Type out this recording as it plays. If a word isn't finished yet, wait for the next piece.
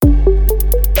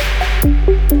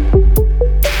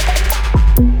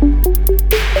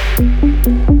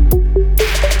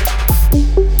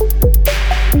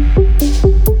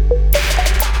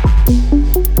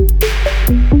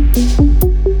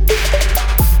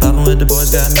with the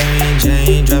boys, got Mary and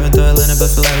Jane. Driving through Atlanta,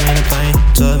 but feel like we in a plane.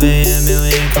 12 a.m. and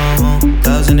we ain't gone home.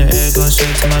 Clouds in the air, going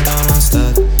straight to my dome. I'm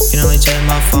stuck, can only check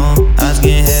my phone. Eyes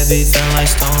getting heavy, feeling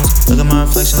like stones. Look at my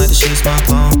reflection like the sheets, my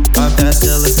clone. Walk past,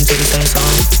 still listen to the same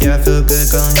song. Yeah, I feel good,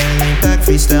 girl, I'm hearing me back.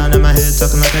 Freestyle in my head,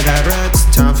 talking like I got racks.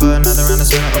 Time for another round of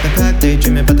smell, open pack.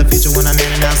 Daydreaming about the future when I'm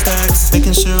in and out stacks.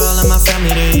 Making sure all of my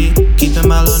family they eat. Keeping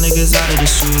my little niggas out of the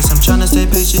streets. I'm trying to stay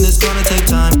patient, it's gonna take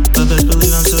time. But best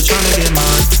believe I'm still trying to get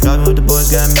mine. Driving with the boys,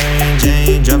 got Mary and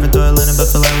Jane. Driving through Atlanta, but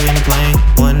feel like we in a plane.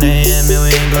 1 a.m. and we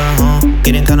ain't going home.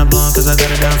 Getting kinda blown cause I got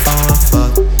a down phone.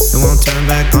 Fuck, it won't turn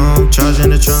back on. Charging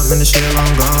the trunk, man, the shit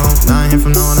long gone. Not hear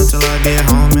from no one until I get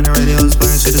home. And the radio is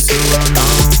playing shit is too well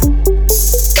known.